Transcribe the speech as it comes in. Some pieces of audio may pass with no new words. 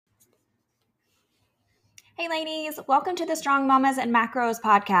Hey ladies, welcome to the Strong Mamas and Macros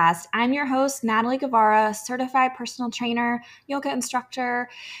podcast. I'm your host, Natalie Guevara, certified personal trainer, yoga instructor,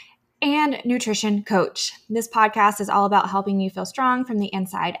 and nutrition coach. This podcast is all about helping you feel strong from the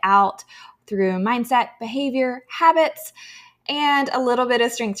inside out through mindset, behavior, habits, and a little bit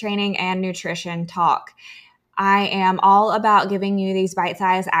of strength training and nutrition talk. I am all about giving you these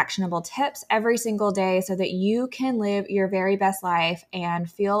bite-sized actionable tips every single day so that you can live your very best life and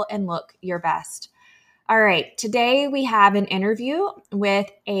feel and look your best. All right, today we have an interview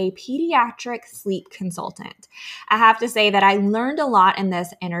with a pediatric sleep consultant. I have to say that I learned a lot in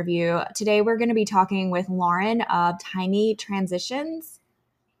this interview. Today we're going to be talking with Lauren of Tiny Transitions.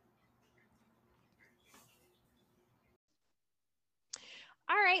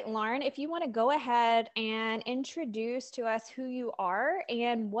 All right, Lauren, if you want to go ahead and introduce to us who you are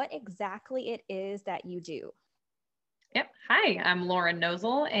and what exactly it is that you do. Yep. Hi, I'm Lauren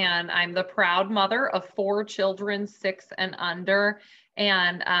Nozel, and I'm the proud mother of 4 children, 6 and under.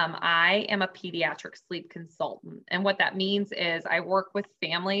 And I am a pediatric sleep consultant. And what that means is I work with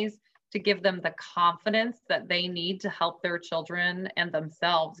families to give them the confidence that they need to help their children and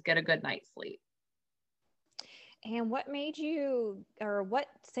themselves get a good night's sleep. And what made you, or what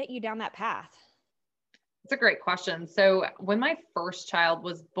sent you down that path? It's a great question. So when my first child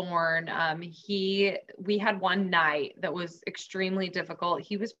was born, we had one night that was extremely difficult.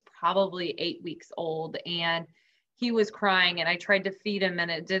 He was probably 8 weeks old and he was crying, and I tried to feed him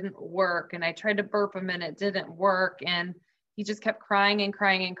and it didn't work. And I tried to burp him and it didn't work. And he just kept crying and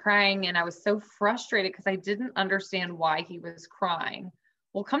crying and crying. And I was so frustrated because I didn't understand why he was crying.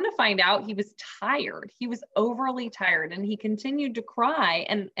 Well, come to find out, he was tired. He was overly tired, and he continued to cry.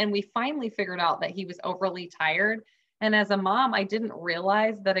 And we finally figured out that he was overly tired. And as a mom, I didn't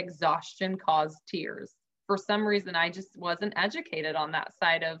realize that exhaustion caused tears. For some reason, I just wasn't educated on that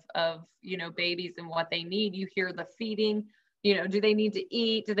side of babies and what they need. You hear the feeding, do they need to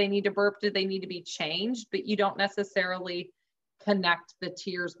eat? Do they need to burp? Do they need to be changed? But you don't necessarily connect the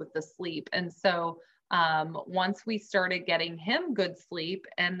tears with the sleep. And so once we started getting him good sleep,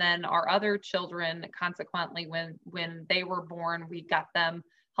 and then our other children, consequently, when they were born, we got them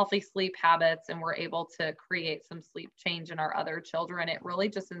healthy sleep habits and were able to create some sleep change in our other children. It really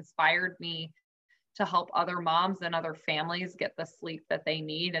just inspired me to help other moms and other families get the sleep that they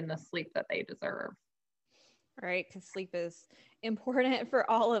need and the sleep that they deserve. Right, because sleep is important for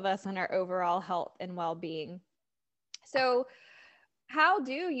all of us and our overall health and well-being. So how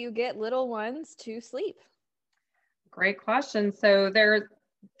do you get little ones to sleep? Great question. So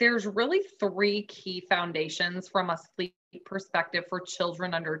there's really 3 key foundations from a sleep perspective for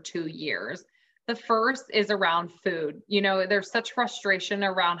children under 2 years. The first is around food. There's such frustration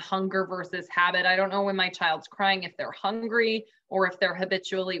around hunger versus habit. I don't know when my child's crying if they're hungry or if they're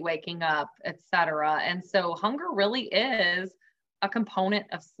habitually waking up, etc. And so hunger really is a component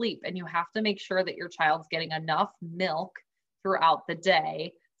of sleep, and you have to make sure that your child's getting enough milk throughout the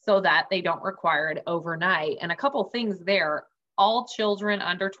day so that they don't require it overnight. And a couple things there. All children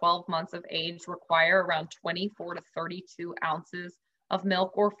under 12 months of age require around 24 to 32 ounces of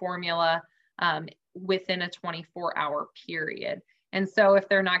milk or formula within a 24-hour period. And so if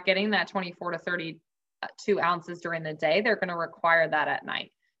they're not getting that 24 to 32 ounces during the day, they're going to require that at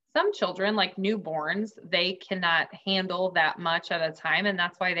night. Some children, like newborns, they cannot handle that much at a time, and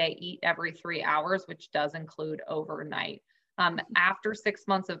that's why they eat every 3 hours, which does include overnight. After 6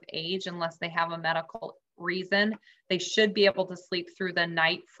 months of age, unless they have a medical reason, they should be able to sleep through the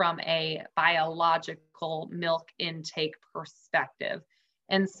night from a biological milk intake perspective.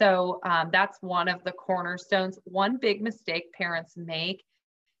 And so that's one of the cornerstones. One big mistake parents make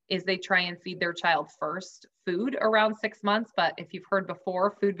is they try and feed their child first food around 6 months. But if you've heard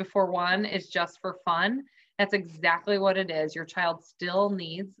before, food before 1 is just for fun. That's exactly what it is. Your child still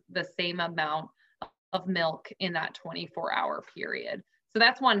needs the same amount of milk in that 24-hour period. So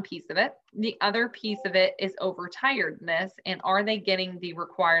that's one piece of it. The other piece of it is overtiredness, and are they getting the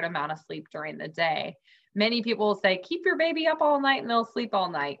required amount of sleep during the day? Many people will say, keep your baby up all night and they'll sleep all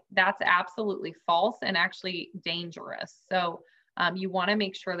night. That's absolutely false and actually dangerous. So you want to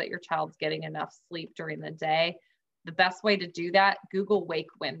make sure that your child's getting enough sleep during the day. The best way to do that, Google wake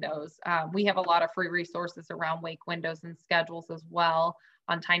windows. We have a lot of free resources around wake windows and schedules as well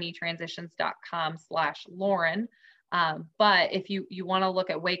on tinytransitions.com/Lauren. But if you want to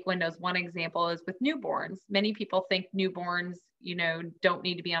look at wake windows, one example is with newborns. Many people think newborns, don't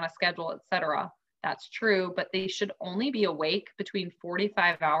need to be on a schedule, etc. That's true, but they should only be awake between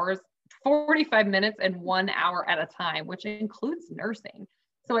 45 minutes and 1 hour at a time, which includes nursing.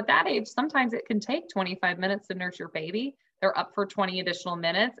 So at that age, sometimes it can take 25 minutes to nurse your baby. They're up for 20 additional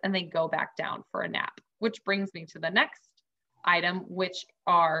minutes and they go back down for a nap. which brings me to the next item, which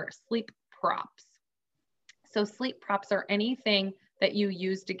are sleep props. So sleep props are anything that you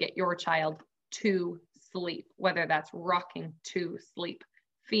use to get your child to sleep, whether that's rocking to sleep,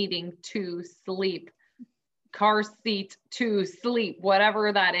 feeding to sleep, car seat to sleep,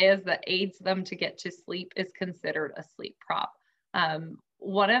 whatever that is that aids them to get to sleep is considered a sleep prop.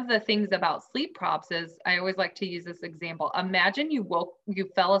 One of the things about sleep props is, I always like to use this example. Imagine you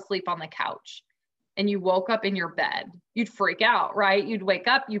fell asleep on the couch and you woke up in your bed. You'd freak out, right? You'd wake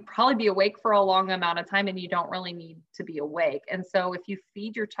up, you'd probably be awake for a long amount of time and you don't really need to be awake. And so if you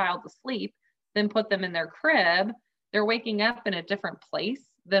feed your child to sleep, then put them in their crib, they're waking up in a different place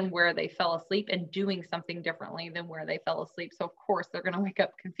than where they fell asleep and doing something differently than where they fell asleep. So of course they're going to wake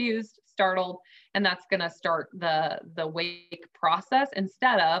up confused, startled, and that's going to start the wake process.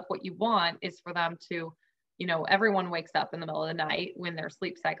 Instead of, what you want is for them to, everyone wakes up in the middle of the night when their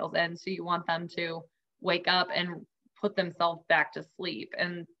sleep cycles end. So you want them to wake up and put themselves back to sleep.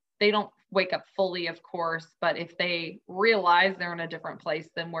 And they don't wake up fully, of course, but if they realize they're in a different place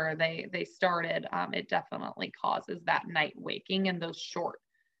than where they started, it definitely causes that night waking and those short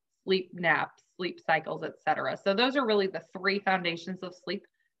sleep naps, sleep cycles, etc. So those are really the three foundations of sleep: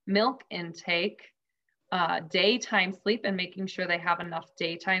 milk intake, daytime sleep, and making sure they have enough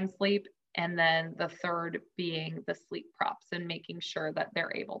daytime sleep. And then the third being the sleep props and making sure that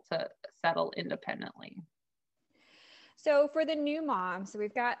they're able to settle independently. So for the new moms, so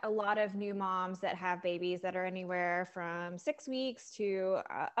we've got a lot of new moms that have babies that are anywhere from 6 weeks to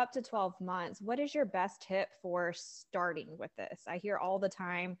up to 12 months. What is your best tip for starting with this? I hear all the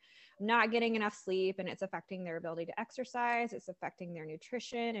time, I'm not getting enough sleep and it's affecting their ability to exercise. It's affecting their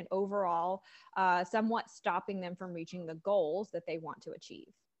nutrition and overall somewhat stopping them from reaching the goals that they want to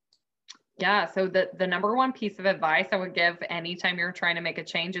achieve. Yeah. So the number one piece of advice I would give anytime you're trying to make a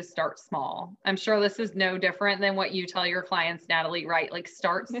change is start small. I'm sure this is no different than what you tell your clients, Natalie, right? Like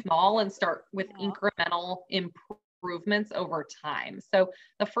start small and start with incremental improvements over time. So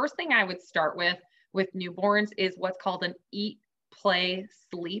the first thing I would start with newborns is what's called an eat, play,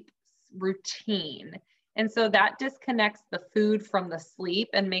 sleep routine. And so that disconnects the food from the sleep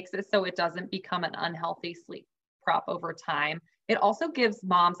and makes it so it doesn't become an unhealthy sleep prop over time. It also gives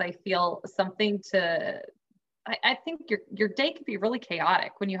moms, I feel, something to, I think your day can be really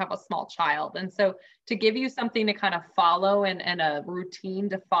chaotic when you have a small child. And so to give you something to kind of follow and a routine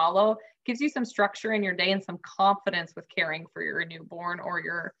to follow gives you some structure in your day and some confidence with caring for your newborn or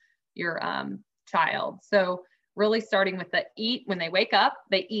your child. So really starting with the eat. When they wake up,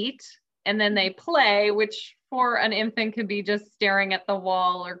 they eat and then they play, which for an infant could be just staring at the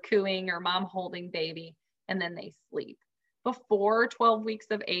wall or cooing or mom holding baby, and then they sleep. Before 12 weeks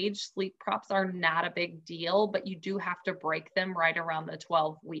of age, sleep props are not a big deal, but you do have to break them right around the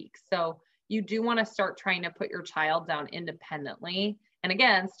 12 weeks. So you do want to start trying to put your child down independently. And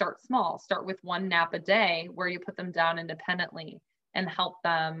again, start small. Start with one nap a day where you put them down independently and help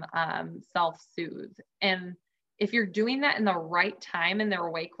them self-soothe. And if you're doing that in the right time in their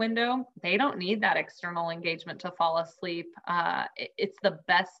wake window, they don't need that external engagement to fall asleep. It's the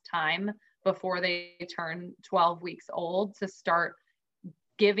best time before they turn 12 weeks old to start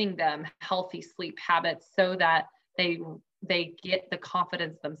giving them healthy sleep habits so that they get the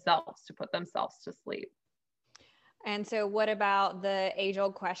confidence themselves to put themselves to sleep. And so what about the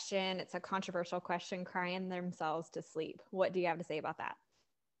age-old question? It's a controversial question, crying themselves to sleep. What do you have to say about that?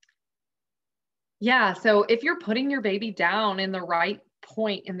 Yeah, so if you're putting your baby down in the right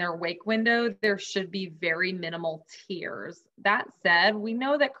point in their wake window, there should be very minimal tears. That said, we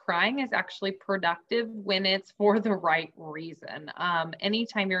know that crying is actually productive when it's for the right reason.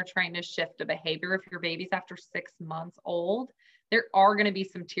 Anytime you're trying to shift a behavior, if your baby's after 6 months old, there are going to be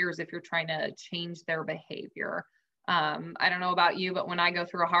some tears if you're trying to change their behavior. I don't know about you, but when I go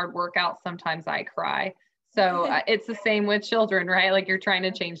through a hard workout, sometimes I cry. So it's the same with children, right? Like you're trying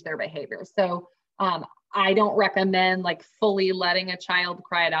to change their behavior. So I don't recommend like fully letting a child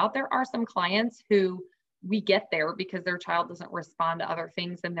cry it out. There are some clients who we get there because their child doesn't respond to other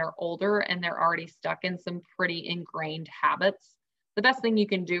things and they're older and they're already stuck in some pretty ingrained habits. The best thing you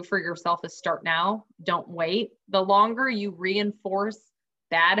can do for yourself is start now. Don't wait. The longer you reinforce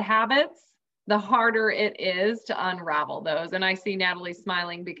bad habits, the harder it is to unravel those. And I see Natalie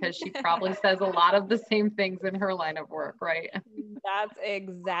smiling because she probably says a lot of the same things in her line of work, right? That's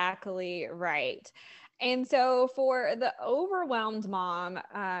exactly right. And so for the overwhelmed mom,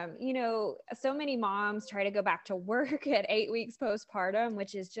 so many moms try to go back to work at 8 weeks postpartum,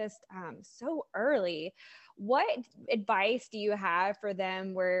 which is just so early. what advice do you have for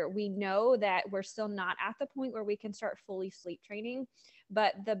them where we know that we're still not at the point where we can start fully sleep training,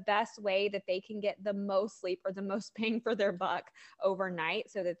 but the best way that they can get the most sleep or the most bang for their buck overnight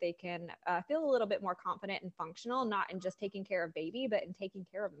so that they can feel a little bit more confident and functional, not in just taking care of baby, but in taking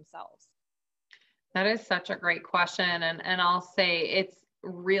care of themselves? That is such a great question. And I'll say it's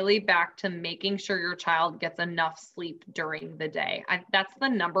really back to making sure your child gets enough sleep during the day. That's the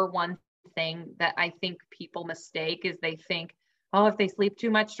number one thing that I think people mistake is they think, oh, if they sleep too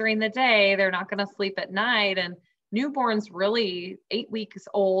much during the day, they're not going to sleep at night. And newborns really 8 weeks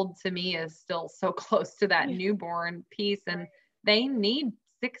old to me is still so close to that newborn piece. And they need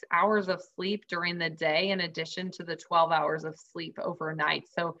 6 hours of sleep during the day in addition to the 12 hours of sleep overnight.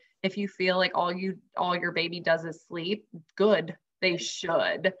 So if you feel like all your baby does is sleep, good, they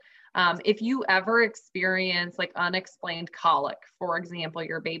should. If you ever experience like unexplained colic, for example,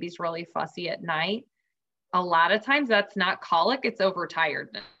 your baby's really fussy at night, a lot of times that's not colic, it's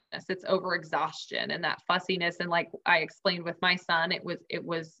overtiredness, it's overexhaustion, and that fussiness. And like I explained with my son, it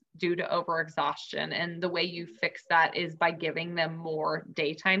was due to overexhaustion. And the way you fix that is by giving them more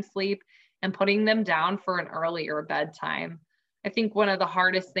daytime sleep and putting them down for an earlier bedtime. I think one of the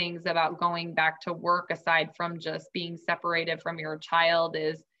hardest things about going back to work, aside from just being separated from your child,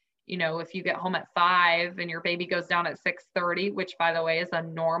 is, if you get home at 5 and your baby goes down at 6:30, which by the way is a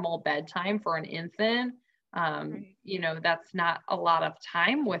normal bedtime for an infant, that's not a lot of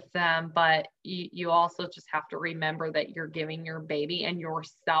time with them, but you also just have to remember that you're giving your baby and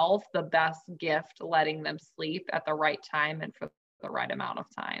yourself the best gift, letting them sleep at the right time and for the right amount of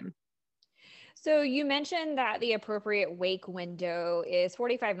time. So you mentioned that the appropriate wake window is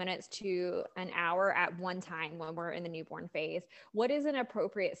 45 minutes to an hour at one time when we're in the newborn phase. What is an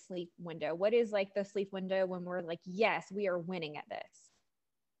appropriate sleep window? What is like the sleep window when we're like, yes, we are winning at this?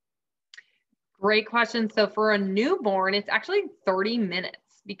 Great question. So for a newborn, it's actually 30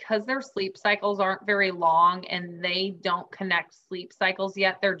 minutes because their sleep cycles aren't very long and they don't connect sleep cycles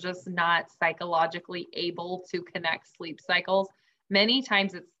yet. They're just not psychologically able to connect sleep cycles. Many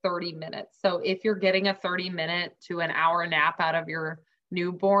times it's 30 minutes. So if you're getting a 30-minute to an hour nap out of your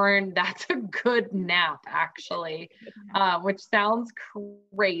newborn, that's a good nap, actually, which sounds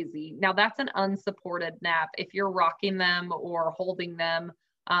crazy. Now, that's an unsupported nap. If you're rocking them or holding them,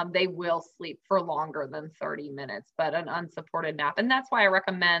 they will sleep for longer than 30 minutes, but an unsupported nap. And that's why I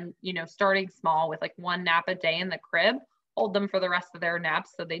recommend, starting small with like one nap a day in the crib, hold them for the rest of their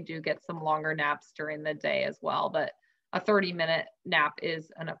naps so they do get some longer naps during the day as well. But a 30-minute nap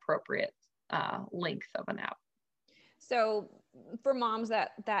is an appropriate length of a nap. So for moms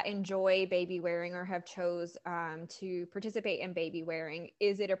that enjoy baby wearing or have chose to participate in baby wearing,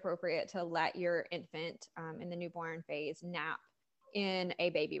 is it appropriate to let your infant in the newborn phase nap in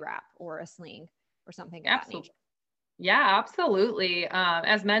a baby wrap or a sling or something of that nature? Yeah, absolutely.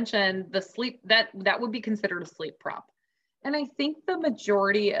 As mentioned, the sleep that would be considered a sleep prop. And I think the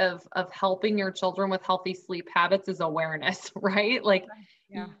majority of helping your children with healthy sleep habits is awareness, right? Like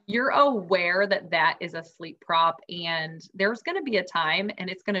you're aware that is a sleep prop, and there's going to be a time and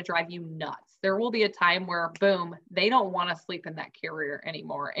it's going to drive you nuts. There will be a time where boom, they don't want to sleep in that carrier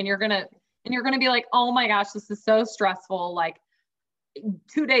anymore. And you're going to be like, oh my gosh, this is so stressful. Like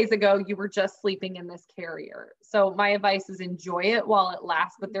 2 days ago, you were just sleeping in this carrier. So my advice is enjoy it while it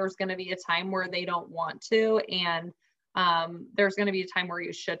lasts, but there's going to be a time where they don't want to. And there's going to be a time where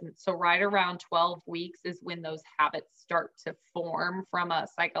you shouldn't. So right around 12 weeks is when those habits start to form from a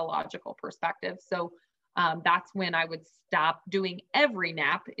psychological perspective. So that's when I would stop doing every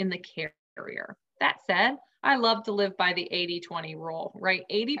nap in the carrier. That said, I love to live by the 80-20 rule, right?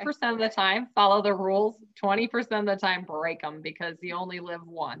 80% of the time, follow the rules. 20% of the time, break them because you only live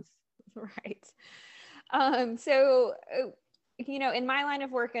once. Right. In my line of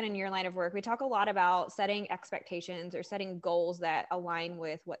work and in your line of work, we talk a lot about setting expectations or setting goals that align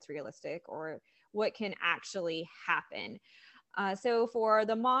with what's realistic or what can actually happen. So for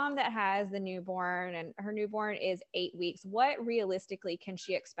the mom that has the newborn and her newborn is 8 weeks, what realistically can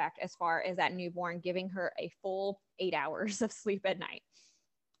she expect as far as that newborn giving her a full 8 hours of sleep at night?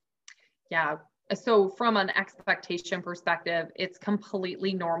 Yeah. So from an expectation perspective, it's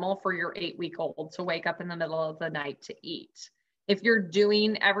completely normal for your 8-week-old to wake up in the middle of the night to eat. If you're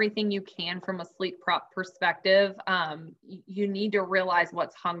doing everything you can from a sleep prop perspective, you need to realize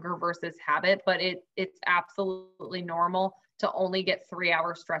what's hunger versus habit, but it's absolutely normal to only get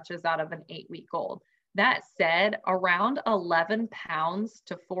 3-hour stretches out of an 8-week-old. That said, around 11 pounds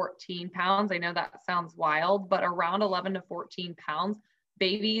to 14 pounds, I know that sounds wild, but around 11 to 14 pounds,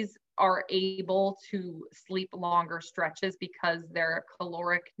 babies are able to sleep longer stretches because their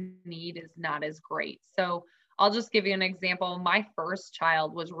caloric need is not as great. So I'll just give you an example. My first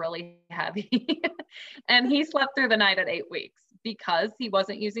child was really heavy and he slept through the night at 8 weeks because he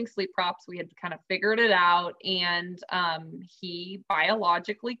wasn't using sleep props. We had kind of figured it out, and he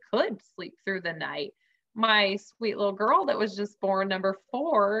biologically could sleep through the night. My sweet little girl that was just born, number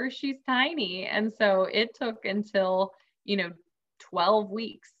 4, she's tiny. And so it took until, 12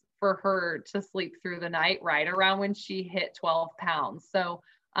 weeks for her to sleep through the night, right around when she hit 12 pounds. So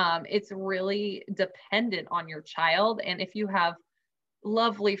it's really dependent on your child. And if you have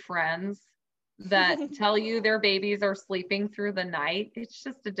lovely friends that tell you their babies are sleeping through the night, it's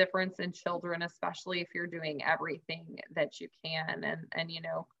just a difference in children, especially if you're doing everything that you can. And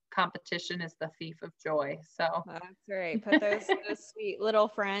competition is the thief of joy. So that's right. Put those sweet little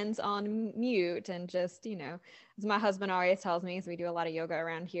friends on mute and just, as my husband always tells me, as we do a lot of yoga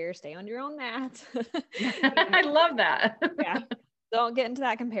around here, stay on your own mat. I love that. Yeah. Don't get into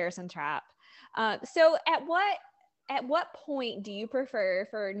that comparison trap. So at what point do you prefer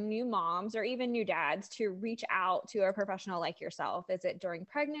for new moms or even new dads to reach out to a professional like yourself? Is it during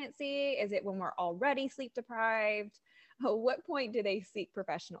pregnancy? Is it when we're already sleep deprived? What point do they seek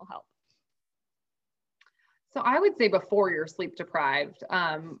professional help? So I would say before you're sleep deprived,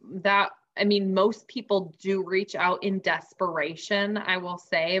 most people do reach out in desperation, I will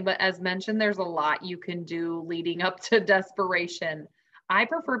say, but as mentioned, there's a lot you can do leading up to desperation. I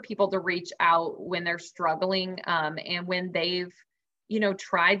prefer people to reach out when they're struggling, and when they've,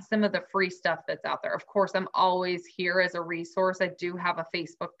 tried some of the free stuff that's out there. Of course, I'm always here as a resource. I do have a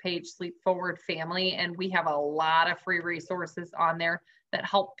Facebook page, Sleep Forward Family, and we have a lot of free resources on there that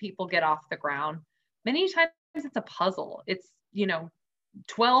help people get off the ground. Many times it's a puzzle. It's,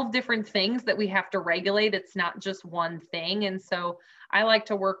 12 different things that we have to regulate. It's not just one thing. And so I like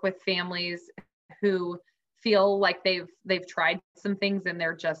to work with families who feel like they've tried some things and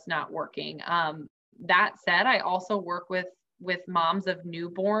they're just not working. That said, I also work with moms of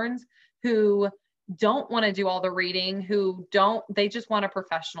newborns who don't want to do all the reading, they just want a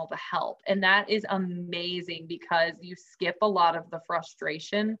professional to help. And that is amazing because you skip a lot of the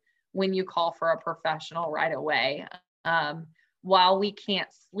frustration when you call for a professional right away. While we can't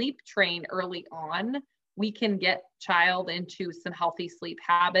sleep train early on, we can get child into some healthy sleep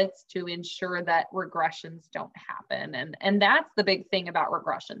habits to ensure that regressions don't happen. And that's the big thing about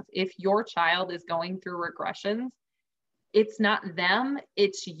regressions. If your child is going through regressions, it's not them,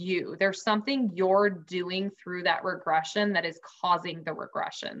 it's you. There's something you're doing through that regression that is causing the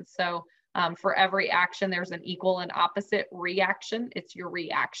regression. So for every action, there's an equal and opposite reaction. It's your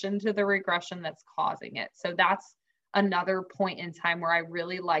reaction to the regression that's causing it. So that's another point in time where I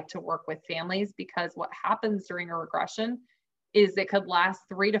really like to work with families, because what happens during a regression is it could last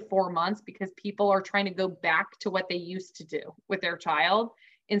 3 to 4 months because people are trying to go back to what they used to do with their child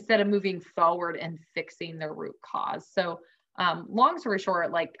instead of moving forward and fixing the root cause. So long story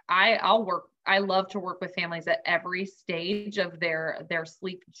short, I love to work with families at every stage of their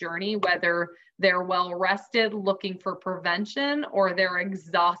sleep journey, whether they're well rested, looking for prevention, or they're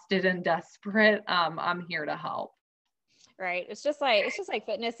exhausted and desperate. I'm here to help. Right. It's just like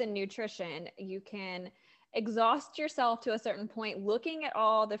fitness and nutrition. You can exhaust yourself to a certain point looking at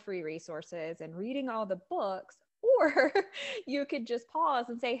all the free resources and reading all the books, or you could just pause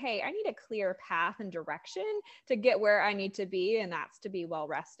and say, hey, I need a clear path and direction to get where I need to be. And that's to be well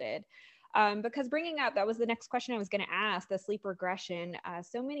rested. Because bringing up, that was the next question I was going to ask, the sleep regression.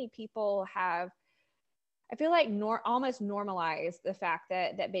 So many people have, I feel like almost normalize the fact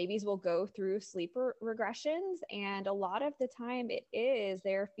that babies will go through sleep regressions. And a lot of the time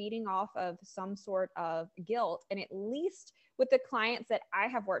they're feeding off of some sort of guilt. And at least with the clients that I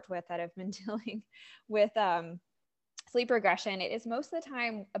have worked with that have been dealing with sleep regression, it is most of the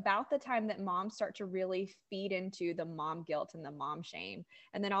time about the time that moms start to really feed into the mom guilt and the mom shame.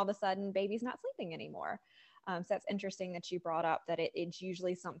 And then all of a sudden baby's not sleeping anymore. So that's interesting that you brought up that it's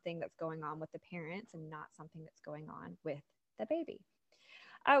usually something that's going on with the parents and not something that's going on with the baby.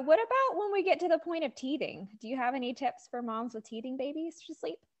 What about when we get to the point of teething? Do you have any tips for moms with teething babies to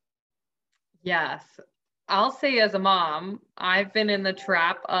sleep? Yes. I'll say as a mom, I've been in the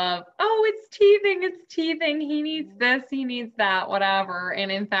trap of, oh, it's teething. He needs this, he needs that, whatever.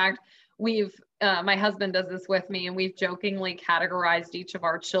 And in fact, my husband does this with me, and we've jokingly categorized each of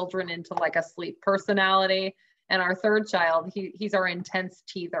our children into like a sleep personality. And our third child, he's our intense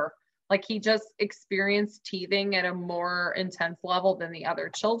teether. Like he just experienced teething at a more intense level than the other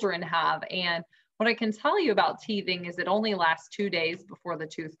children have. And what I can tell you about teething is it only lasts 2 days before the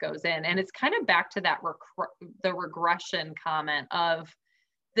tooth goes in. And it's kind of back to that the regression comment of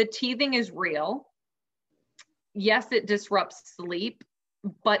the teething is real. Yes, it disrupts sleep,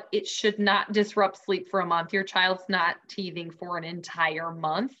 but it should not disrupt sleep for a month. Your child's not teething for an entire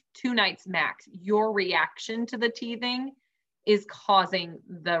month, 2 nights max. Your reaction to the teething is causing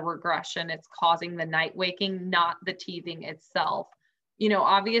the regression. It's causing the night waking, not the teething itself.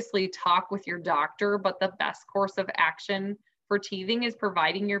 Obviously talk with your doctor, but the best course of action for teething is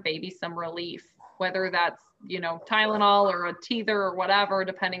providing your baby some relief, whether that's, Tylenol or a teether or whatever,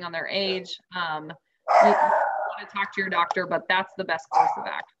 depending on their age. You want to talk to your doctor, but that's the best course of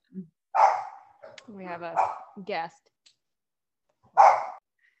action. We have a guest.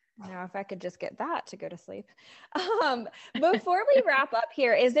 Now, if I could just get that to go to sleep. Before we wrap up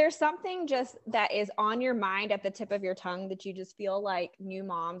here, is there something just that is on your mind at the tip of your tongue that you just feel like new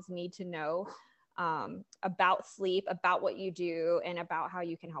moms need to know about sleep, about what you do, and about how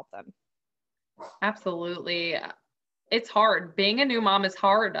you can help them? Absolutely. It's hard. Being a new mom is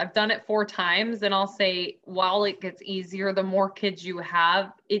hard. I've done it 4 times, and I'll say, while it gets easier, the more kids you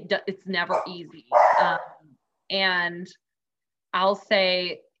have, it's never easy. And I'll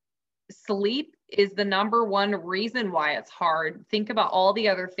say sleep is the number one reason why it's hard. Think about all the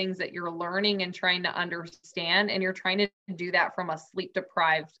other things that you're learning and trying to understand, and you're trying to do that from a sleep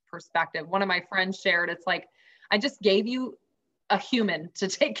deprived perspective. One of my friends shared, it's like, I just gave you a human to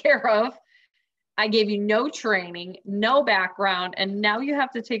take care of. I gave you no training, no background, and now you have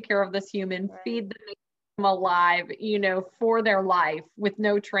to take care of this human, feed them, make them alive, for their life with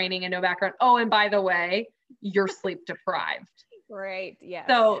no training and no background. Oh, and by the way, you're sleep deprived. Right. Yes.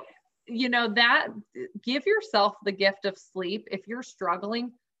 So, that, give yourself the gift of sleep. If you're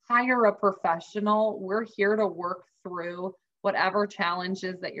struggling, hire a professional. We're here to work through whatever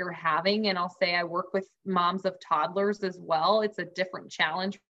challenges that you're having. And I'll say I work with moms of toddlers as well. It's a different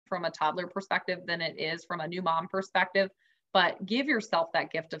challenge from a toddler perspective than it is from a new mom perspective, but give yourself that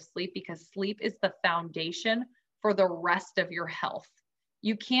gift of sleep, because sleep is the foundation for the rest of your health.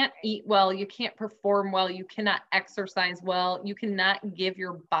 You can't eat well, you can't perform well, you cannot exercise well, you cannot give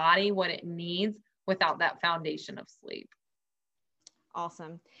your body what it needs without that foundation of sleep.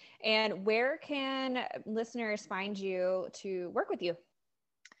 Awesome. And where can listeners find you to work with you?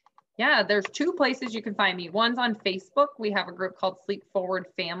 Yeah, there's 2 places you can find me. One's on Facebook. We have a group called Sleep Forward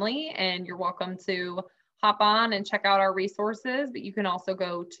Family, and you're welcome to hop on and check out our resources. But you can also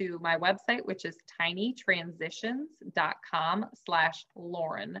go to my website, which is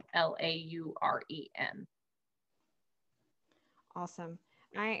tinytransitions.com/Lauren, LAUREN. Awesome.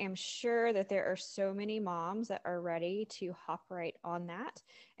 I am sure that there are so many moms that are ready to hop right on that.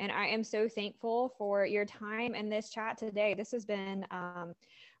 And I am so thankful for your time in this chat today. This has been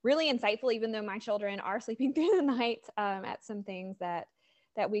really insightful, even though my children are sleeping through the night, at some things that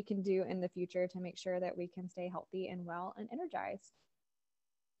we can do in the future to make sure that we can stay healthy and well and energized.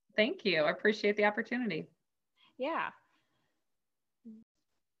 Thank you. I appreciate the opportunity. Yeah.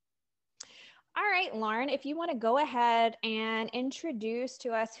 All right, Lauren, if you want to go ahead and introduce to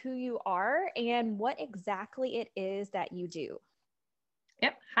us who you are and what exactly it is that you do.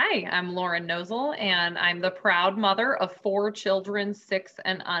 Yep. Hi, I'm Lauren Nozel, and I'm the proud mother of 4 children, 6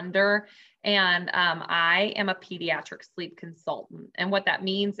 and under. And I am a pediatric sleep consultant. And what that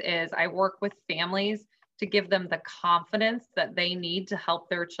means is I work with families to give them the confidence that they need to help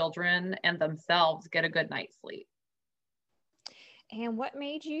their children and themselves get a good night's sleep. And what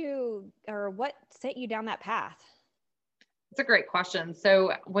made you, or what sent you down that path? It's a great question.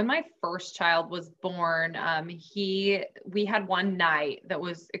 So when my first child was born, we had one night that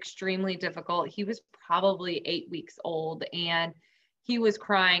was extremely difficult. He was probably 8 weeks old, and he was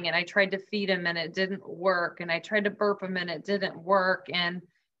crying, and I tried to feed him and it didn't work. And I tried to burp him and it didn't work. And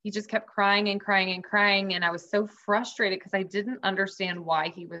he just kept crying and crying and crying. And I was so frustrated because I didn't understand why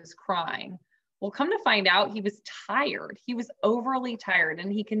he was crying. Well, come to find out, he was tired. He was overly tired,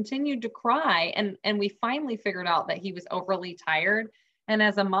 and he continued to cry. And we finally figured out that he was overly tired. And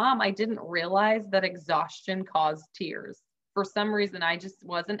as a mom, I didn't realize that exhaustion caused tears. For some reason, I just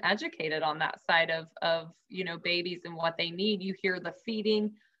wasn't educated on that side of babies and what they need. You hear the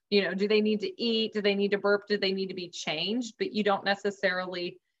feeding, do they need to eat? Do they need to burp? Do they need to be changed? But you don't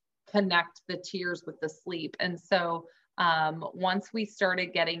necessarily connect the tears with the sleep. And so once we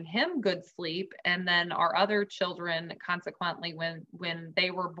started getting him good sleep, and then our other children, consequently, when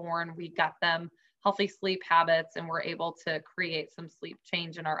they were born, we got them healthy sleep habits and were able to create some sleep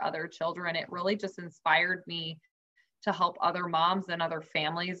change in our other children. It really just inspired me to help other moms and other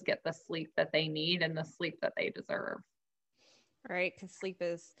families get the sleep that they need and the sleep that they deserve. Right, because sleep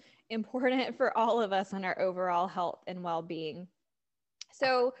is important for all of us and our overall health and well-being.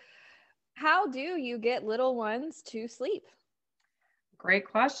 So how do you get little ones to sleep? Great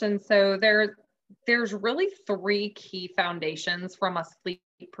question. So there's really three key foundations from a sleep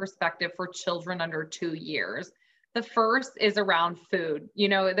perspective for children under 2 years. The first is around food.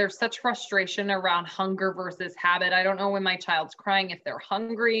 There's such frustration around hunger versus habit. I don't know when my child's crying if they're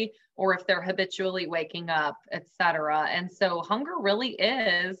hungry or if they're habitually waking up, etc. And so hunger really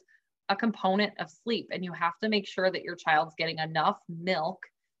is a component of sleep, and you have to make sure that your child's getting enough milk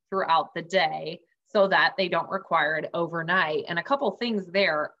throughout the day so that they don't require it overnight. And a couple things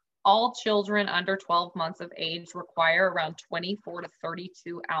there. All children under 12 months of age require around 24 to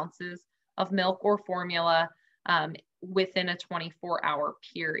 32 ounces of milk or formula within a 24-hour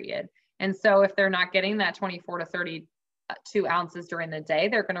period. And so if they're not getting that 24 to 32 ounces during the day,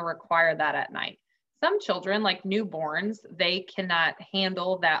 they're going to require that at night. Some children, like newborns, they cannot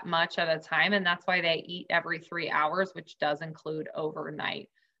handle that much at a time, and that's why they eat every 3 hours, which does include overnight.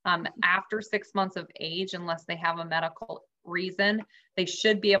 After 6 months of age, unless they have a medical reason, they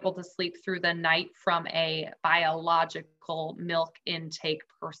should be able to sleep through the night from a biological milk intake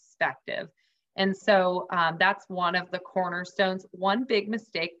perspective. And so that's one of the cornerstones. One big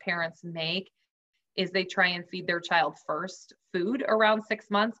mistake parents make is they try and feed their child first food around 6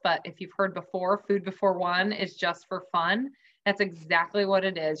 months. But if you've heard before, food before one is just for fun. That's exactly what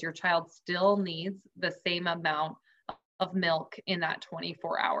it is. Your child still needs the same amount of milk in that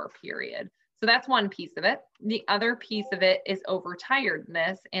 24-hour period. So that's one piece of it. The other piece of it is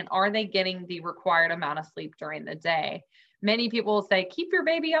overtiredness, and are they getting the required amount of sleep during the day? Many people will say, keep your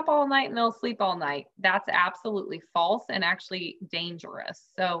baby up all night and they'll sleep all night. That's absolutely false and actually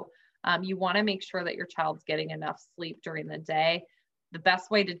dangerous. So you want to make sure that your child's getting enough sleep during the day. The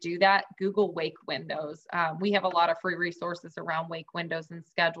best way to do that, Google wake windows. We have a lot of free resources around wake windows and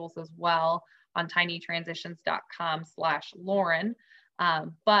schedules as well on tinytransitions.com/Lauren.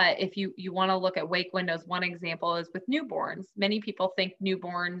 But if you want to look at wake windows, one example is with newborns. Many people think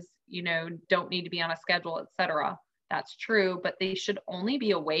newborns, don't need to be on a schedule, etc. That's true, but they should only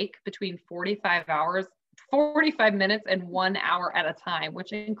be awake between 45 minutes and 1 hour at a time,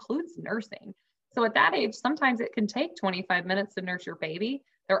 which includes nursing. So at that age, sometimes it can take 25 minutes to nurse your baby.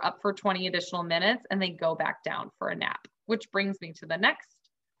 They're up for 20 additional minutes and they go back down for a nap, which brings me to the next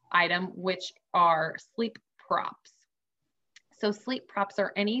item, which are sleep props. So sleep props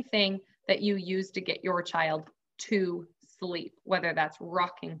are anything that you use to get your child to sleep, whether that's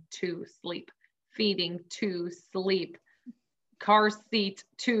rocking to sleep, feeding to sleep, car seat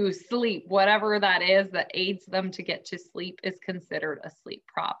to sleep, whatever that is that aids them to get to sleep is considered a sleep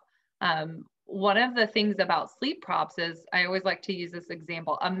prop. One of the things about sleep props is, I always like to use this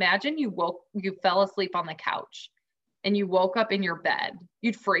example. Imagine you fell asleep on the couch and you woke up in your bed.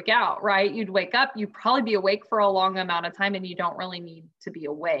 You'd freak out, right? You'd wake up, you'd probably be awake for a long amount of time and you don't really need to be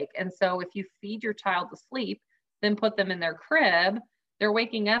awake. And so if you feed your child to sleep, then put them in their crib, they're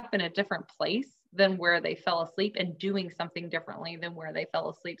waking up in a different place than where they fell asleep and doing something differently than where they fell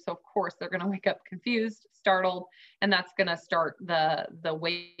asleep. So of course they're going to wake up confused, startled, and that's going to start the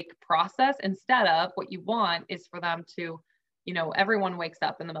wake process. Instead of, what you want is for them to, everyone wakes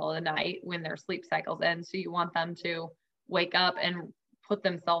up in the middle of the night when their sleep cycles end. So you want them to wake up and put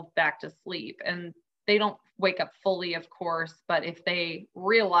themselves back to sleep. And they don't wake up fully, of course, but if they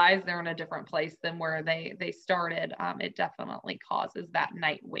realize they're in a different place than where they started, it definitely causes that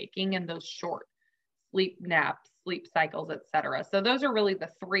night waking and those short sleep naps, sleep cycles, etc. So those are really the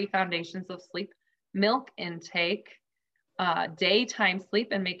three foundations of sleep: milk intake, daytime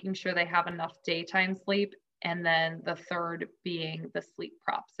sleep, and making sure they have enough daytime sleep. And then the third being the sleep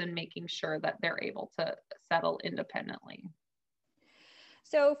props and making sure that they're able to settle independently.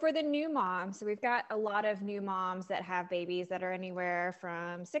 So for the new moms, so we've got a lot of new moms that have babies that are anywhere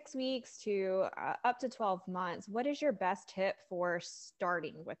from 6 weeks to up to 12 months. What is your best tip for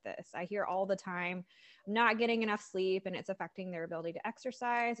starting with this? I hear all the time, I'm not getting enough sleep and it's affecting their ability to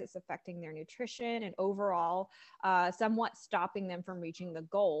exercise. It's affecting their nutrition and overall somewhat stopping them from reaching the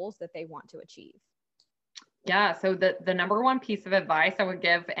goals that they want to achieve. Yeah. So the number one piece of advice I would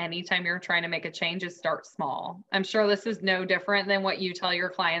give anytime you're trying to make a change is start small. I'm sure this is no different than what you tell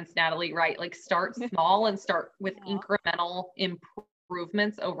your clients, Natalie, right? Like start small and start with incremental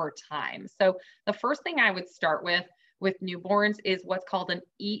improvements over time. So the first thing I would start with newborns is what's called an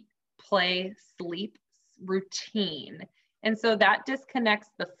eat, play, sleep routine. And so that disconnects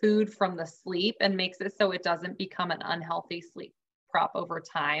the food from the sleep and makes it so it doesn't become an unhealthy sleep prop over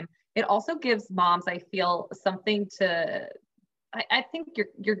time. It also gives moms, I feel, something to, I think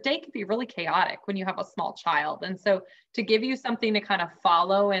your day can be really chaotic when you have a small child. And so to give you something to kind of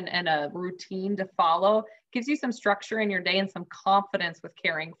follow and a routine to follow gives you some structure in your day and some confidence with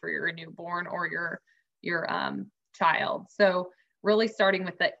caring for your newborn or your child. So really starting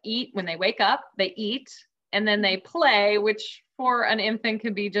with the eat. When they wake up, they eat, and then they play, which for an infant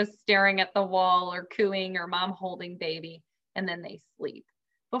could be just staring at the wall or cooing or mom holding baby, and then they sleep.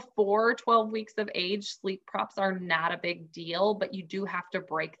 Before 12 weeks of age, sleep props are not a big deal, but you do have to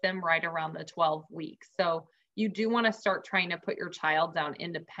break them right around the 12 weeks. So you do want to start trying to put your child down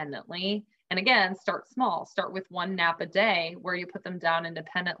independently. And again, start small. Start with one nap a day where you put them down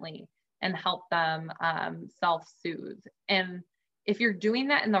independently and help them self-soothe. And if you're doing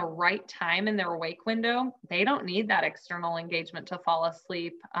that in the right time in their wake window, they don't need that external engagement to fall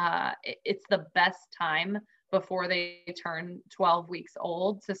asleep. It's the best time before they turn 12 weeks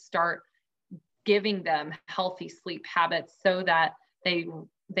old to start giving them healthy sleep habits so that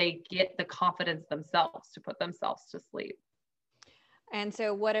they get the confidence themselves to put themselves to sleep. And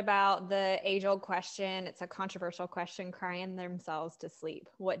so what about the age-old question? It's a controversial question, crying themselves to sleep.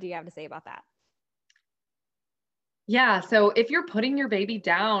 What do you have to say about that? Yeah, so if you're putting your baby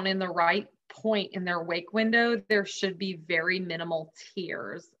down in the right point in their wake window, there should be very minimal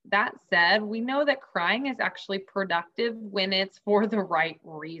tears. That said, we know that crying is actually productive when it's for the right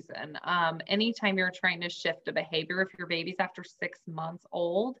reason. Anytime you're trying to shift a behavior, if your baby's after 6 months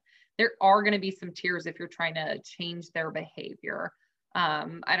old, there are going to be some tears if you're trying to change their behavior.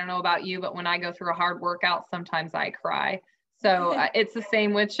 I don't know about you, but when I go through a hard workout, sometimes I cry. So it's the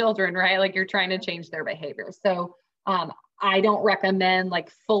same with children, right? Like you're trying to change their behavior. So I don't recommend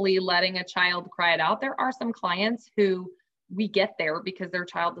like fully letting a child cry it out. There are some clients who we get there because their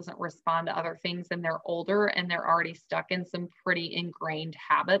child doesn't respond to other things and they're older and they're already stuck in some pretty ingrained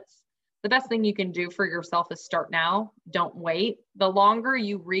habits. The best thing you can do for yourself is start now. Don't wait. The longer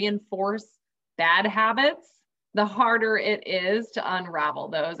you reinforce bad habits, the harder it is to unravel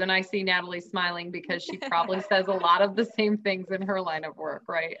those. And I see Natalie smiling because she probably says a lot of the same things in her line of work,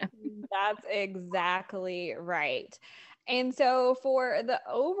 right? That's exactly right. And so for the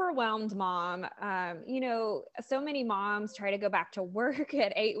overwhelmed mom, so many moms try to go back to work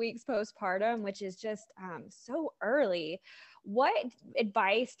at 8 weeks postpartum, which is just so early. What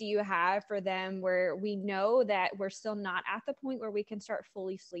advice do you have for them where we know that we're still not at the point where we can start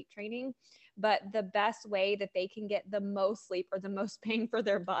fully sleep training, but the best way that they can get the most sleep or the most bang for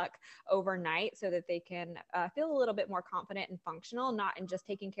their buck overnight so that they can feel a little bit more confident and functional, not in just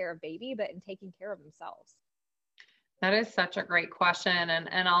taking care of baby, but in taking care of themselves? That is such a great question.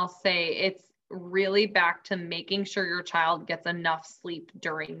 And I'll say it's really back to making sure your child gets enough sleep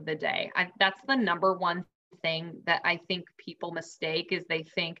during the day. That's the number one thing that I think people mistake is they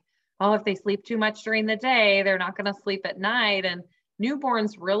think, oh, if they sleep too much during the day, they're not going to sleep at night. And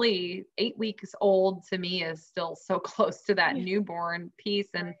newborns really 8 weeks old to me is still so close to that newborn piece.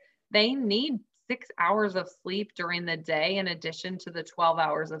 And they need 6 hours of sleep during the day in addition to the 12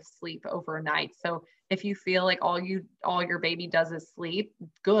 hours of sleep overnight. So if you feel like all your baby does is sleep,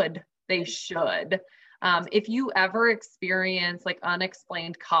 good, they should. If you ever experience like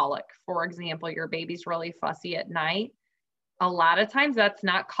unexplained colic, for example, your baby's really fussy at night, a lot of times that's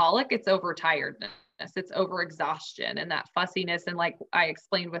not colic, it's overtiredness. It's overexhaustion and that fussiness. And like I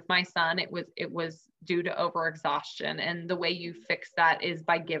explained with my son, it was due to overexhaustion. And the way you fix that is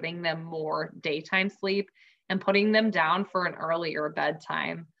by giving them more daytime sleep and putting them down for an earlier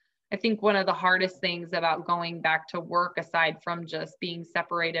bedtime. I think one of the hardest things about going back to work, aside from just being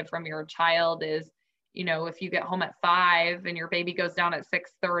separated from your child, is, if you get home at 5 and your baby goes down at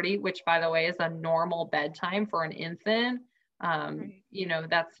 6:30, which by the way is a normal bedtime for an infant,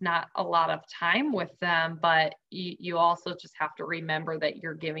 that's not a lot of time with them, but you also just have to remember that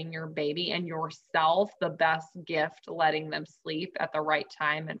you're giving your baby and yourself the best gift, letting them sleep at the right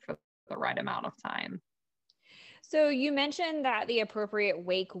time and for the right amount of time. So you mentioned that the appropriate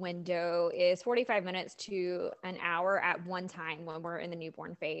wake window is 45 minutes to an hour at one time when we're in the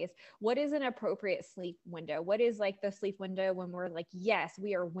newborn phase. What is an appropriate sleep window? What is like the sleep window when we're like, yes,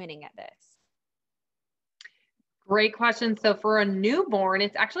 we are winning at this? Great question. So for a newborn,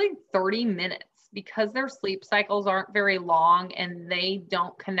 it's actually 30 minutes because their sleep cycles aren't very long and they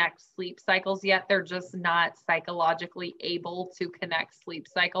don't connect sleep cycles yet. They're just not psychologically able to connect sleep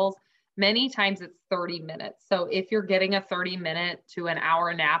cycles. Many times it's 30 minutes. So if you're getting a 30-minute to an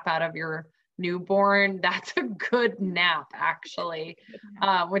hour nap out of your newborn, that's a good nap actually,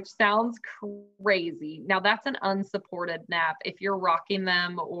 which sounds crazy. Now that's an unsupported nap. If you're rocking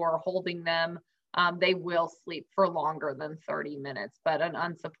them or holding them, they will sleep for longer than 30 minutes, but an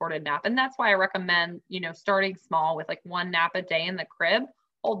unsupported nap. And that's why I recommend, starting small with like one nap a day in the crib,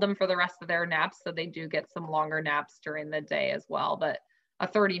 hold them for the rest of their naps so they do get some longer naps during the day as well. But a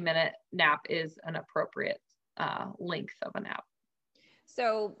 30-minute nap is an appropriate length of a nap.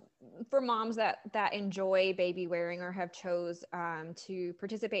 So for moms that enjoy baby wearing or have chose to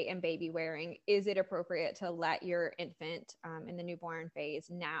participate in baby wearing, is it appropriate to let your infant in the newborn phase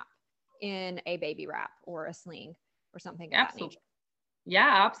nap in a baby wrap or a sling or something of that nature?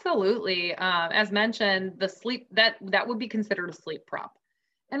 Yeah, absolutely. As mentioned, the sleep that would be considered a sleep prop.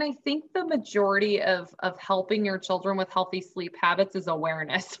 And I think the majority of helping your children with healthy sleep habits is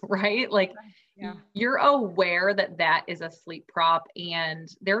awareness, right? Like Yeah. you're aware that that is a sleep prop, and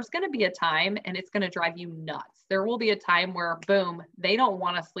there's going to be a time, and it's going to drive you nuts. There will be a time where boom, they don't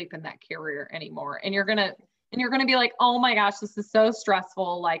want to sleep in that carrier anymore. And you're going to be like, "Oh my gosh, this is so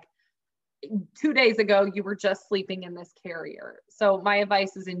stressful. Like 2 days ago, you were just sleeping in this carrier." So my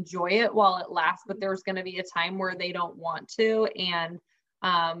advice is enjoy it while it lasts, but there's going to be a time where they don't want to. And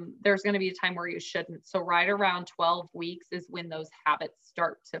there's going to be a time where you shouldn't. So right around 12 weeks is when those habits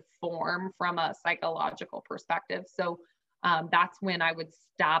start to form from a psychological perspective. So that's when I would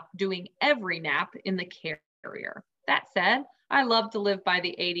stop doing every nap in the carrier. That said, I love to live by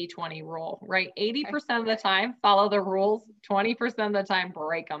the 80-20 rule, right? 80% of the time, follow the rules. 20% of the time,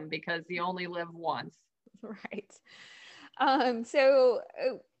 break them, because you only live once. Right. So,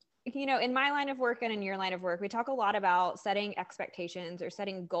 in my line of work and in your line of work, we talk a lot about setting expectations or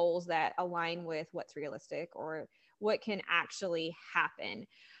setting goals that align with what's realistic or what can actually happen.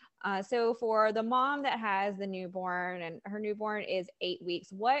 So for the mom that has the newborn and her newborn is 8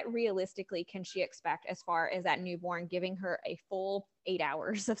 weeks, what realistically can she expect as far as that newborn giving her a full 8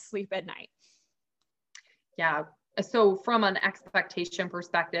 hours of sleep at night? Yeah. So from an expectation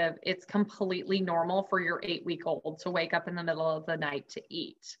perspective, it's completely normal for your 8-week-old to wake up in the middle of the night to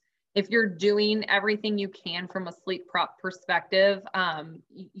eat. If you're doing everything you can from a sleep prop perspective,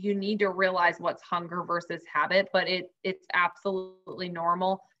 you need to realize what's hunger versus habit, but it's absolutely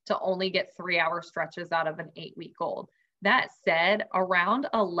normal to only get 3-hour stretches out of an 8-week-old. That said, around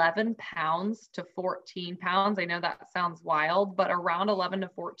 11 pounds to 14 pounds, I know that sounds wild, but around 11 to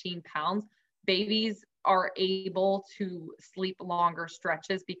 14 pounds, babies are able to sleep longer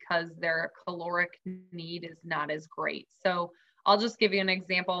stretches because their caloric need is not as great. So I'll just give you an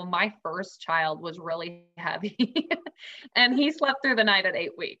example. My first child was really heavy and he slept through the night at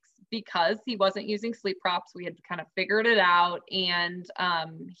 8 weeks because he wasn't using sleep props. We had kind of figured it out, and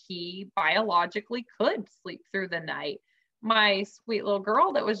he biologically could sleep through the night. My sweet little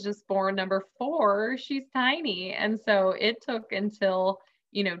girl that was just born, number 4, she's tiny. And so it took until,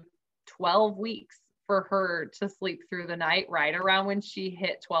 12 weeks for her to sleep through the night, right around when she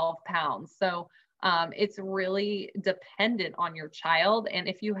hit 12 pounds. So it's really dependent on your child. And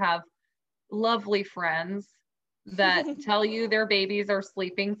if you have lovely friends that tell you their babies are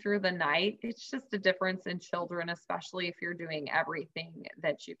sleeping through the night, it's just a difference in children, especially if you're doing everything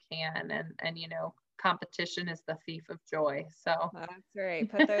that you can. And competition is the thief of joy. So that's right.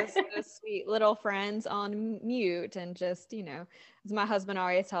 Put those sweet little friends on mute and just, as my husband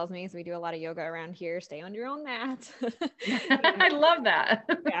always tells me, as we do a lot of yoga around here, stay on your own mat. I love that.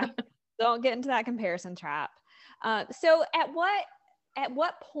 Yeah. Don't get into that comparison trap. So at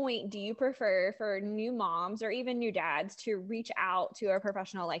what point do you prefer for new moms or even new dads to reach out to a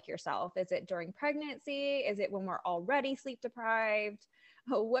professional like yourself? Is it during pregnancy? Is it when we're already sleep deprived?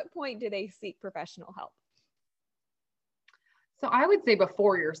 What point do they seek professional help? So I would say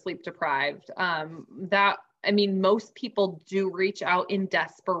before you're sleep deprived, most people do reach out in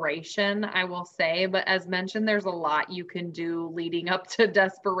desperation, I will say, but as mentioned, there's a lot you can do leading up to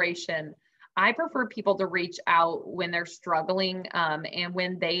desperation. I prefer people to reach out when they're struggling, and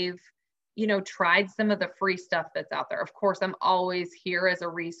when they've, tried some of the free stuff that's out there. Of course, I'm always here as a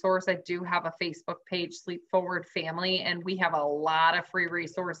resource. I do have a Facebook page, Sleep Forward Family, and we have a lot of free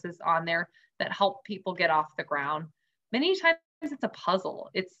resources on there that help people get off the ground. Many times it's a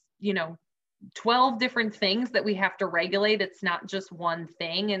puzzle. It's, 12 different things that we have to regulate. It's not just one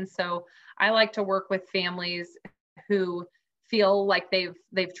thing. And so I like to work with families who feel like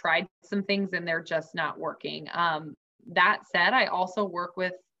they've tried some things and they're just not working. That said, I also work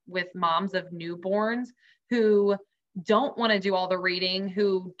with moms of newborns who don't want to do all the reading,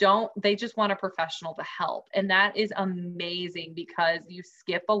 they just want a professional to help. And that is amazing because you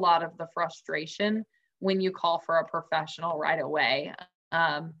skip a lot of the frustration when you call for a professional right away.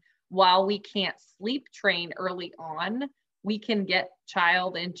 While we can't sleep train early on, we can get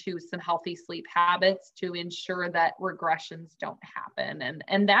child into some healthy sleep habits to ensure that regressions don't happen.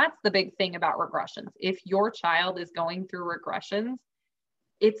 And that's the big thing about regressions. If your child is going through regressions,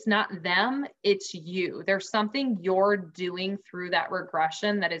 it's not them, it's you. There's something you're doing through that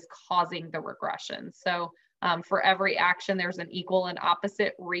regression that is causing the regression. So for every action, there's an equal and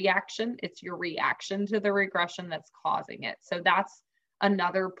opposite reaction. It's your reaction to the regression that's causing it. So that's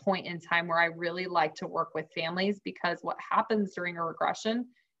another point in time where I really like to work with families, because what happens during a regression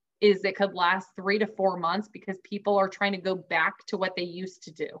is it could last 3 to 4 months because people are trying to go back to what they used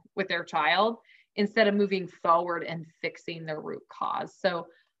to do with their child instead of moving forward and fixing their root cause. So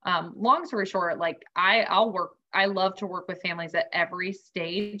long story short, like I love to work with families at every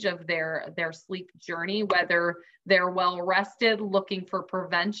stage of their sleep journey, whether they're well rested looking for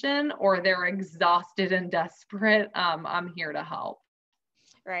prevention or they're exhausted and desperate. I'm here to help.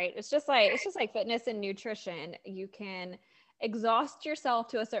 Right. It's just like fitness and nutrition. You can exhaust yourself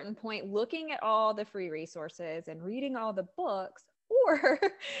to a certain point looking at all the free resources and reading all the books, or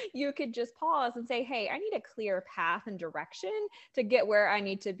you could just pause and say, hey, I need a clear path and direction to get where I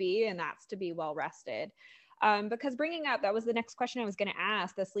need to be, and that's to be well rested. Because bringing up, that was the next question I was going to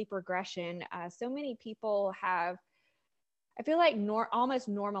ask, the sleep regression. So many people have, I feel like almost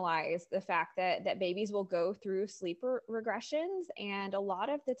normalize the fact that babies will go through sleep regressions. And a lot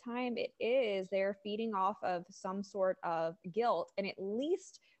of the time they're feeding off of some sort of guilt. And at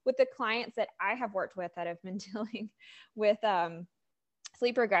least with the clients that I have worked with that have been dealing with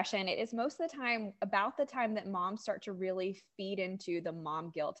sleep regression, it is most of the time about the time that moms start to really feed into the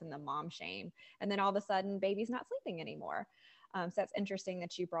mom guilt and the mom shame. And then all of a sudden baby's not sleeping anymore. So that's interesting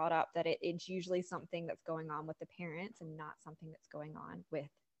that you brought up that it's usually something that's going on with the parents and not something that's going on with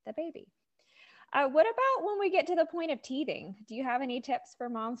the baby. What about when we get to the point of teething? Do you have any tips for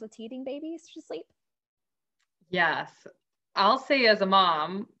moms with teething babies to sleep? Yes. I'll say as a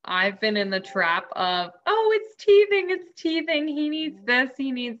mom, I've been in the trap of, oh, it's teething. He needs this,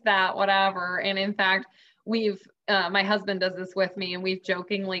 he needs that, whatever. And in fact, my husband does this with me, and we've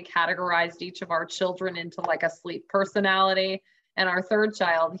jokingly categorized each of our children into like a sleep personality. And our third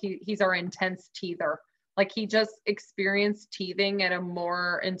child, he's our intense teether. Like he just experienced teething at a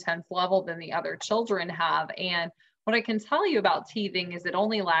more intense level than the other children have. And what I can tell you about teething is it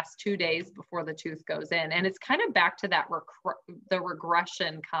only lasts 2 days before the tooth goes in. And it's kind of back to that the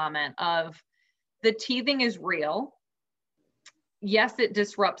regression comment of the teething is real. Yes, it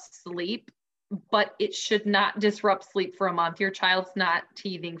disrupts sleep, but it should not disrupt sleep for a month. Your child's not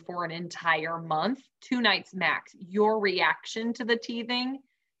teething for an entire month, 2 nights max. Your reaction to the teething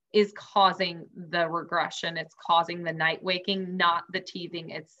is causing the regression. It's causing the night waking, not the teething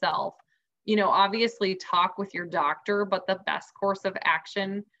itself. Obviously talk with your doctor, but the best course of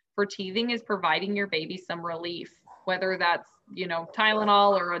action for teething is providing your baby some relief, whether that's,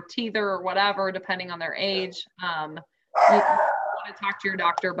 Tylenol or a teether or whatever, depending on their age. You want to talk to your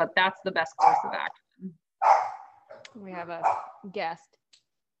doctor, but that's the best course of action. We have a guest.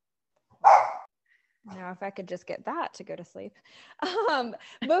 Now, if I could just get that to go to sleep.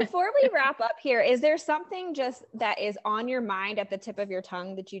 Before we wrap up here, is there something just that is on your mind at the tip of your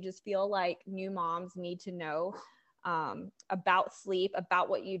tongue that you just feel like new moms need to know about sleep, about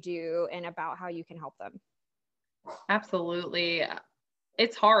what you do, and about how you can help them? Absolutely.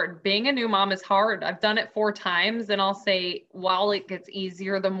 It's hard. Being a new mom is hard. I've done it 4 times, and I'll say, while it gets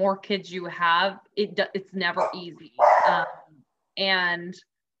easier, the more kids you have, it's never easy. And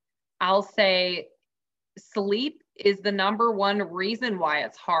I'll say sleep is the number one reason why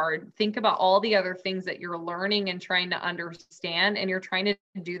it's hard. Think about all the other things that you're learning and trying to understand, and you're trying to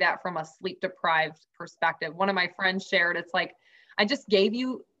do that from a sleep deprived perspective. One of my friends shared, it's like, I just gave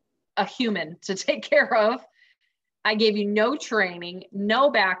you a human to take care of. I gave you no training, no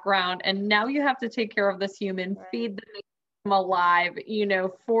background, and now you have to take care of this human, feed them alive,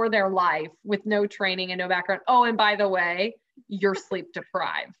 for their life with no training and no background. Oh, and by the way, you're sleep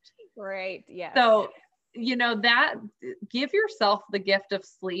deprived. Right. Yes. So, that give yourself the gift of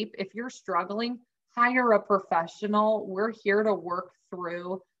sleep. If you're struggling, hire a professional. We're here to work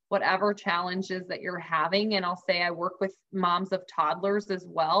through whatever challenges that you're having. And I'll say I work with moms of toddlers as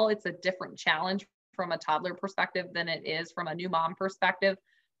well. It's a different challenge from a toddler perspective than it is from a new mom perspective,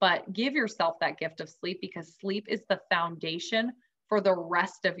 but give yourself that gift of sleep, because sleep is the foundation for the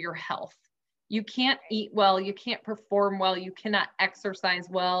rest of your health. You can't eat well, you can't perform well, you cannot exercise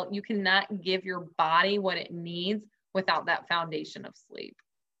well, you cannot give your body what it needs without that foundation of sleep.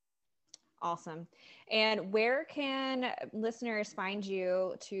 Awesome. And where can listeners find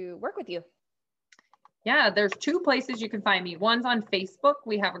you to work with you? Yeah, there's 2 places you can find me. One's on Facebook.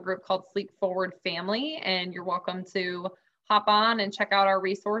 We have a group called Sleep Forward Family, and you're welcome to hop on and check out our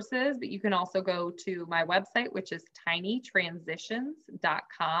resources. But you can also go to my website, which is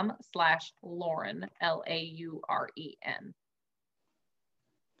tinytransitions.com/Lauren, LAUREN.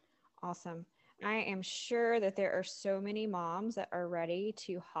 Awesome. I am sure that there are so many moms that are ready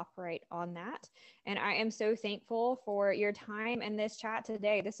to hop right on that. And I am so thankful for your time in this chat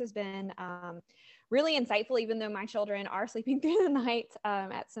today. This has been really insightful, even though my children are sleeping through the night,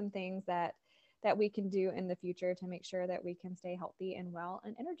 at some things that we can do in the future to make sure that we can stay healthy and well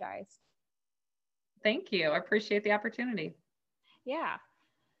and energized. Thank you. I appreciate the opportunity. Yeah.